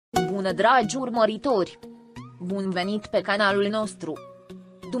Bună, dragi urmăritori! Bun venit pe canalul nostru!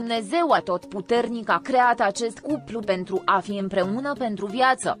 Dumnezeu Atotputernic a creat acest cuplu pentru a fi împreună pentru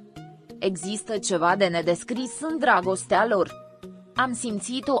viață. Există ceva de nedescris în dragostea lor. Am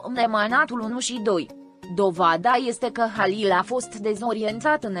simțit-o în emanatul 1 și 2. Dovada este că Halil a fost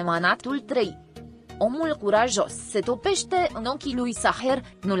dezorientat în emanatul 3. Omul curajos se topește în ochii lui Seher,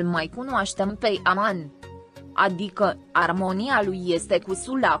 nu-l mai cunoaștem pe Yaman. Adică, armonia lui este cu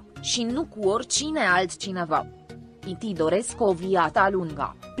Sıla, și nu cu oricine altcineva. Îi doresc o viață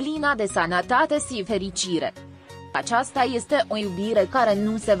lungă, plină de sănătate și fericire. Aceasta este o iubire care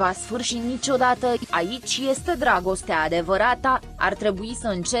nu se va sfârși niciodată, aici este dragostea adevărată, ar trebui să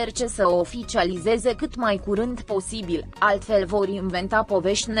încerce să o oficializeze cât mai curând posibil, altfel vor inventa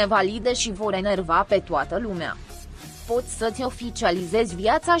povești nevalide și vor enerva pe toată lumea. Poți să-ți oficializezi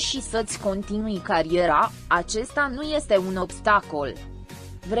viața și să-ți continui cariera, acesta nu este un obstacol.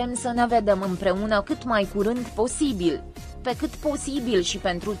 Vrem să ne vedem împreună cât mai curând posibil. Pe cât posibil și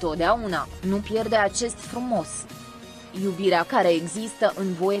pentru totdeauna, nu pierde acest frumos. Iubirea care există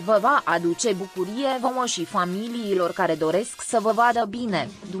în voi vă va aduce bucurie vouă și familiilor care doresc să vă vadă bine,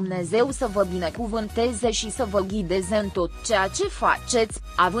 Dumnezeu să vă binecuvânteze și să vă ghideze în tot ceea ce faceți,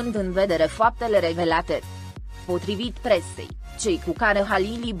 având în vedere faptele revelate. Potrivit presei, cei cu care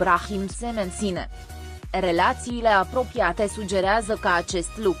Halil İbrahim se menține. Relațiile apropiate sugerează că acest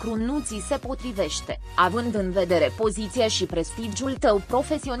lucru nu ți se potrivește, având în vedere poziția și prestigiul tău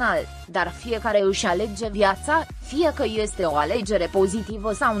profesional, dar fiecare își alege viața, fie că este o alegere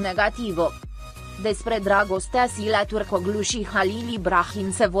pozitivă sau negativă. Despre dragostea Sıla Turcoglu și Halil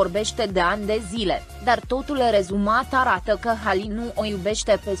İbrahim se vorbește de ani de zile, dar totul rezumat arată că Halil nu o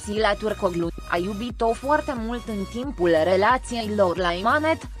iubește pe Sıla Turcoglu, a iubit-o foarte mult în timpul relației lor la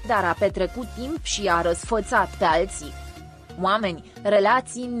Imanet, dar a petrecut timp și a răsfățat pe alții. Oameni,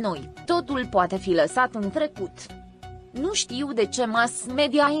 relații noi, totul poate fi lăsat în trecut. Nu știu de ce mass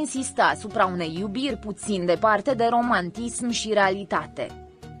media insistă asupra unei iubiri puțin departe de romantism și realitate.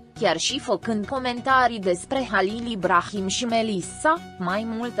 Chiar și făcând comentarii despre Halil İbrahim și Melissa, mai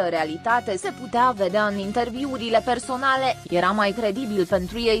multă realitate se putea vedea în interviurile personale, era mai credibil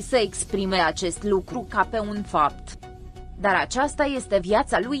pentru ei să exprime acest lucru ca pe un fapt. Dar aceasta este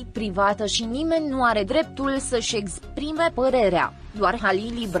viața lui privată și nimeni nu are dreptul să-și exprime părerea, doar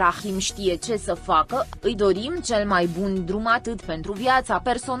Halil İbrahim știe ce să facă, îi dorim cel mai bun drum atât pentru viața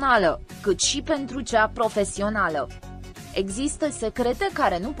personală, cât și pentru cea profesională. Există secrete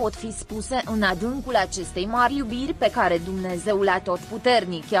care nu pot fi spuse în adâncul acestei mari iubiri pe care Dumnezeul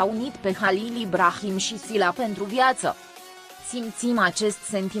Atotputernic i-a unit pe Halil İbrahim și Sıla pentru viață. Simțim acest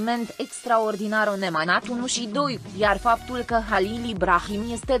sentiment extraordinar în emanat 1 și 2, iar faptul că Halil İbrahim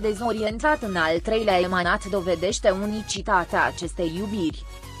este dezorientat în al treilea emanat dovedește unicitatea acestei iubiri.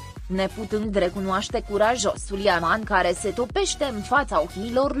 Neputând recunoaște curajosul Yaman care se topește în fața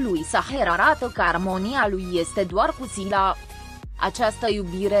ochilor lui Seher arată că armonia lui este doar cu Sıla. Această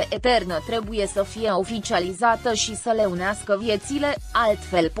iubire eternă trebuie să fie oficializată și să le unească viețile,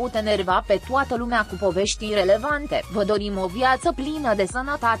 altfel pot enerva pe toată lumea cu povești irelevante. Vă dorim o viață plină de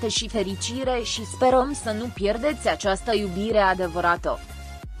sănătate și fericire și sperăm să nu pierdeți această iubire adevărată.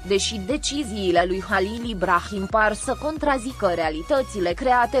 Deși deciziile lui Halil İbrahim par să contrazică realitățile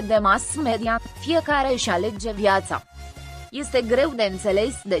create de mass media, fiecare își alege viața. Este greu de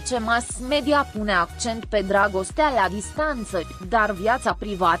înțeles de ce mass media pune accent pe dragostea la distanță, dar viața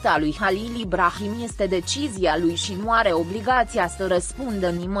privată a lui Halil İbrahim este decizia lui și nu are obligația să răspundă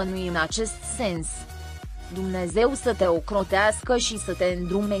nimănui în acest sens. Dumnezeu să te ocrotească și să te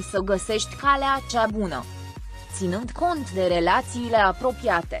îndrume să găsești calea cea bună. Ținând cont de relațiile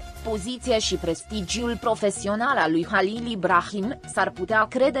apropiate, poziția și prestigiul profesional al lui Halil İbrahim, s-ar putea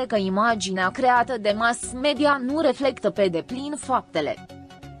crede că imaginea creată de mass media nu reflectă pe deplin faptele.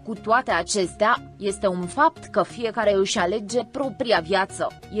 Cu toate acestea, este un fapt că fiecare își alege propria viață,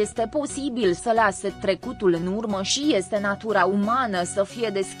 este posibil să lase trecutul în urmă și este natura umană să fie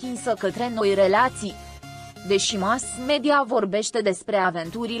deschisă către noi relații. Deși mass media vorbește despre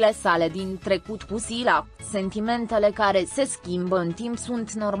aventurile sale din trecut cu Sıla, sentimentele care se schimbă în timp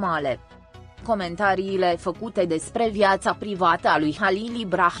sunt normale. Comentariile făcute despre viața privată a lui Halil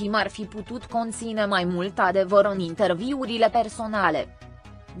İbrahim ar fi putut conține mai mult adevăr în interviurile personale.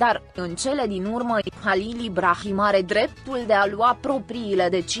 Dar, în cele din urmă, Halil İbrahim are dreptul de a lua propriile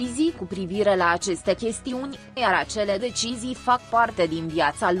decizii cu privire la aceste chestiuni, iar acele decizii fac parte din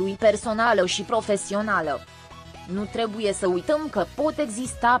viața lui personală și profesională. Nu trebuie să uităm că pot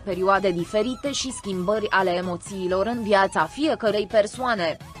exista perioade diferite și schimbări ale emoțiilor în viața fiecărei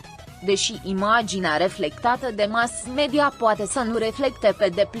persoane. Deși imaginea reflectată de mass media poate să nu reflecte pe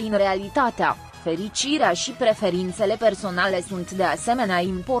deplin realitatea, fericirea și preferințele personale sunt de asemenea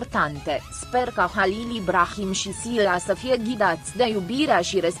importante. Sper ca Halil İbrahim și Sıla să fie ghidați de iubirea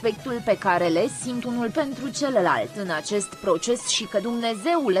și respectul pe care le simt unul pentru celălalt în acest proces și că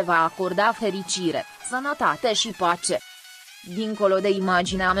Dumnezeu le va acorda fericire, sănătate și pace. Dincolo de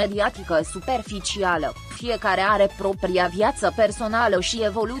imaginea mediatică superficială, fiecare are propria viață personală și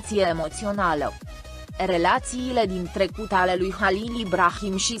evoluție emoțională. Relațiile din trecut ale lui Halil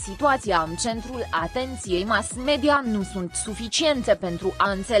İbrahim și situația în centrul atenției mass media nu sunt suficiente pentru a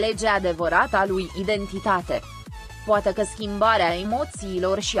înțelege adevărata lui identitate. Poate că schimbarea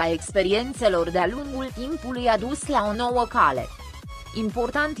emoțiilor și a experiențelor de-a lungul timpului a dus la o nouă cale.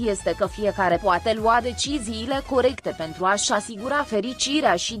 Important este că fiecare poate lua deciziile corecte pentru a-și asigura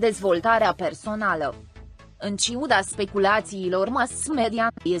fericirea și dezvoltarea personală. În ciuda speculațiilor mass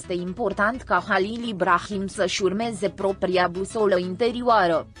media, este important ca Halil İbrahim să-și urmeze propria busolă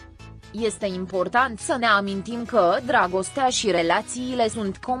interioară. Este important să ne amintim că dragostea și relațiile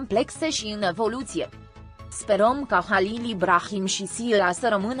sunt complexe și în evoluție. Sperăm ca Halil İbrahim și Sıla să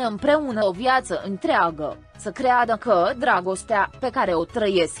rămână împreună o viață întreagă, să creadă că dragostea pe care o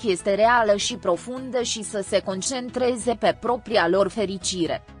trăiesc este reală și profundă și să se concentreze pe propria lor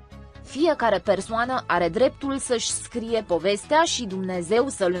fericire. Fiecare persoană are dreptul să-și scrie povestea și Dumnezeu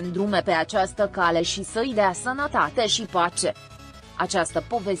să-l îndrume pe această cale și să-i dea sănătate și pace. Această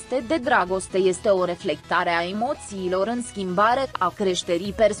poveste de dragoste este o reflectare a emoțiilor în schimbare, a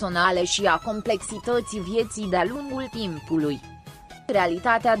creșterii personale și a complexității vieții de-a lungul timpului.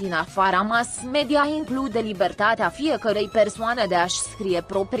 Realitatea din afara mass media include libertatea fiecărei persoane de a-și scrie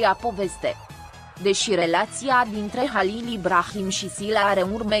propria poveste. Deși relația dintre Halil İbrahim și Sıla are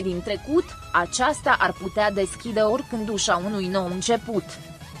urme din trecut, aceasta ar putea deschide oricând ușa unui nou început.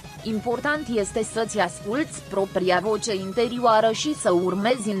 Important este să-ți asculți propria voce interioară și să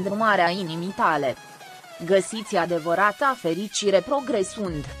urmezi îndrumarea inimii tale. Găsiți adevărata fericire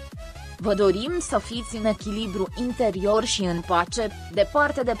progresând. Vă dorim să fiți în echilibru interior și în pace,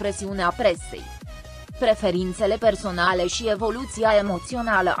 departe de presiunea presei. Preferințele personale și evoluția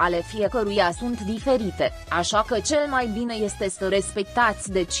emoțională ale fiecăruia sunt diferite, așa că cel mai bine este să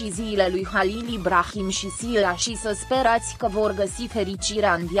respectați deciziile lui Halil İbrahim și Sıla și să sperați că vor găsi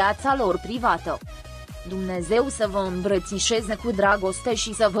fericirea în viața lor privată. Dumnezeu să vă îmbrățișeze cu dragoste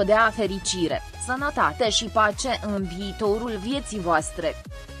și să vă dea fericire, sănătate și pace în viitorul vieții voastre.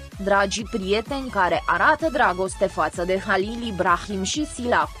 Dragii prieteni care arată dragoste față de Halil İbrahim și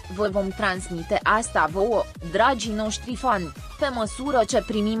Sıla, vă vom transmite asta vouă, dragii noștri fani, pe măsură ce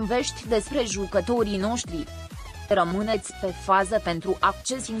primim vești despre jucătorii noștri. Rămâneți pe fază pentru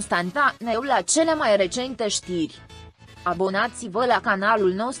acces instantaneu la cele mai recente știri. Abonați-vă la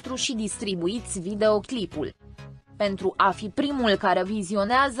canalul nostru și distribuiți videoclipul. Pentru a fi primul care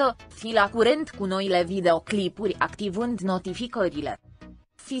vizionează, fi la curent cu noile videoclipuri activând notificările.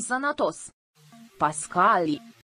 Fii sănătos! Pascali